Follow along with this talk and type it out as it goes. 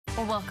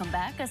Well, welcome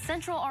back. A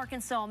Central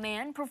Arkansas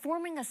man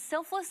performing a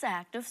selfless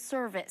act of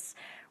service,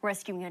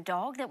 rescuing a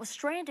dog that was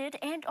stranded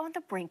and on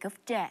the brink of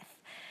death.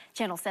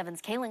 Channel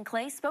 7's Kaylin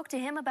Clay spoke to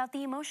him about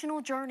the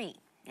emotional journey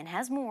and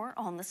has more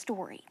on the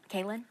story.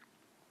 Kaylin?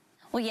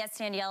 Well, yes,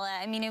 Daniela.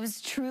 I mean, it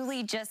was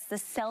truly just the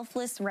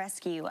selfless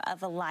rescue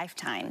of a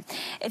lifetime.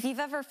 If you've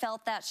ever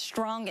felt that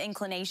strong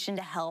inclination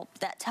to help,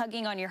 that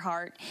tugging on your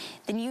heart,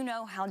 then you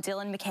know how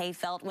Dylan McKay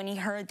felt when he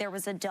heard there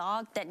was a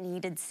dog that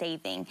needed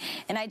saving.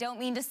 And I don't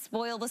mean to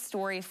spoil the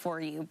story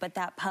for you, but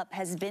that pup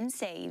has been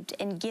saved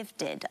and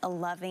gifted a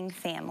loving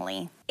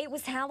family. It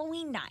was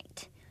Halloween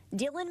night.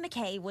 Dylan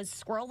McKay was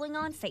scrolling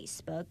on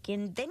Facebook,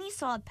 and then he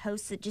saw a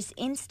post that just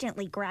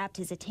instantly grabbed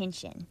his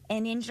attention.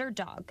 An injured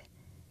dog,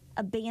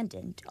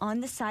 abandoned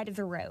on the side of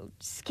the road,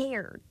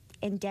 scared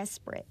and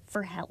desperate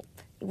for help.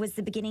 It was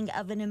the beginning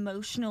of an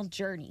emotional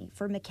journey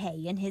for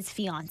McKay and his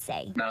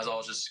fiance. And as I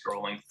was just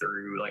scrolling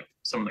through like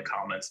some of the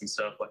comments and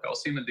stuff, like I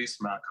was seeing a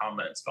decent amount of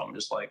comments, but I'm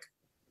just like,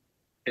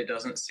 it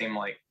doesn't seem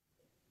like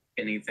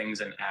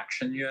anything's in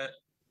action yet.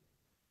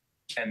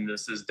 And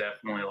this is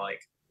definitely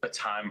like a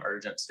time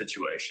urgent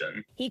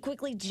situation. He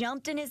quickly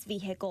jumped in his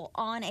vehicle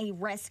on a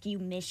rescue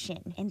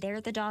mission, and there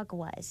the dog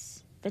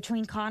was,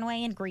 between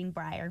Conway and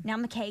Greenbrier. Now,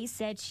 McKay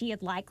said she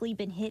had likely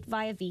been hit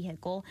by a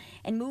vehicle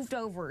and moved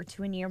over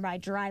to a nearby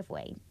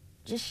driveway,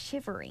 just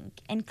shivering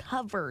and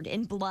covered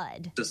in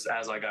blood. Just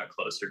as I got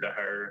closer to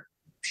her,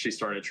 she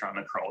started trying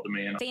to crawl to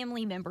me. And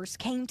family members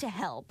came to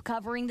help,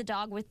 covering the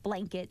dog with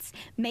blankets,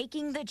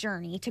 making the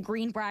journey to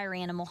Greenbrier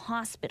Animal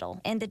Hospital.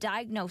 And the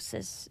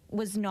diagnosis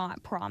was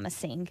not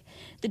promising.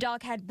 The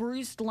dog had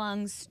bruised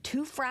lungs,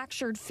 2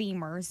 fractured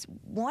femurs,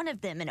 one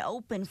of them an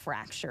open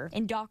fracture,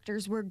 and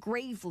doctors were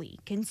gravely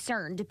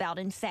concerned about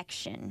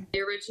infection.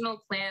 The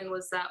original plan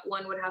was that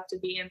one would have to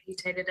be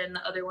amputated and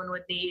the other one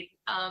would need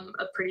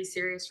a pretty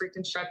serious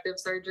reconstructive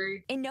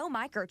surgery. And no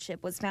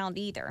microchip was found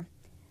either.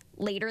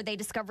 Later, they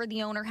discovered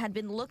the owner had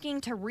been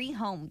looking to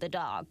rehome the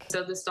dog.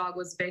 So this dog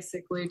was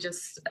basically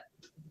just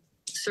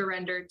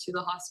surrendered to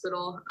the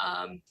hospital.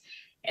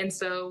 And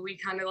so we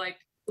kind of like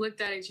looked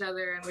at each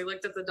other and we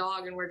looked at the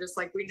dog and we're just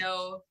like, we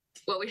know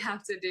what we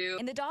have to do.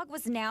 And the dog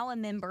was now a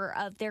member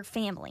of their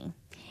family.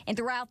 And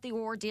throughout the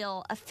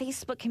ordeal, a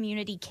Facebook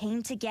community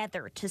came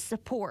together to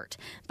support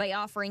by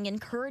offering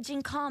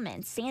encouraging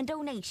comments and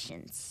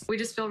donations. We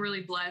just feel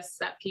really blessed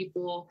that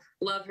people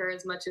love her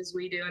as much as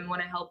we do and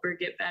want to help her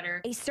get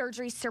better. A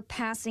surgery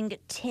surpassing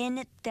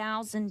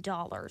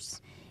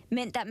 $10,000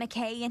 meant that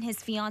McKay and his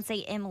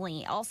fiancée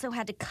Emily also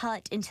had to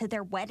cut into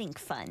their wedding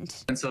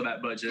fund. And so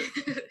that budget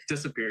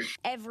disappeared.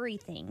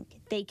 Everything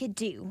they could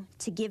do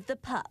to give the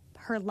pup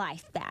her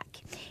life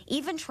back,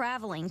 even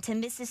traveling to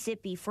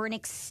Mississippi for an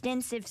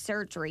extensive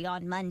surgery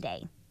on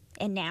Monday.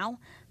 And now,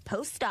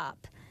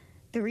 post-op,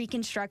 the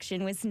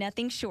reconstruction was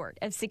nothing short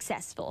of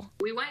successful.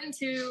 We went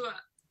into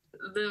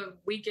the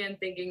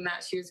weekend thinking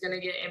that she was going to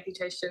get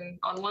amputation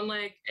on one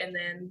leg and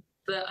then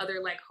the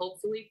other leg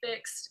hopefully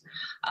fixed.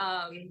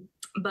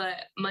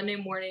 But Monday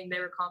morning, they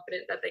were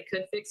confident that they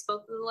could fix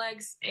both of the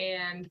legs,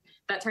 and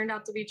that turned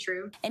out to be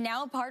true. And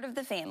now a part of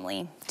the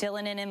family,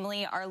 Dylan and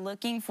Emily are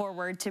looking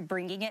forward to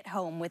bringing it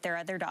home with their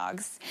other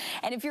dogs.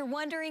 And if you're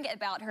wondering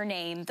about her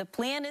name, the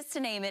plan is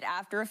to name it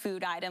after a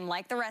food item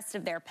like the rest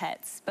of their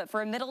pets. But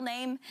for a middle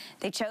name,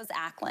 they chose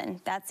Laughlin.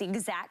 That's the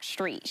exact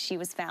street she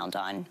was found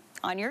on.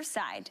 On your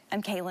side,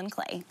 I'm Kaylin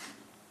Clay.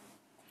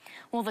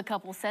 Well, the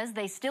couple says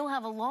they still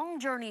have a long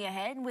journey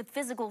ahead with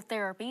physical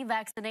therapy,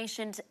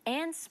 vaccinations,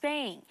 and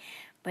spaying.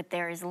 But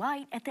there is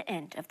light at the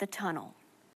end of the tunnel.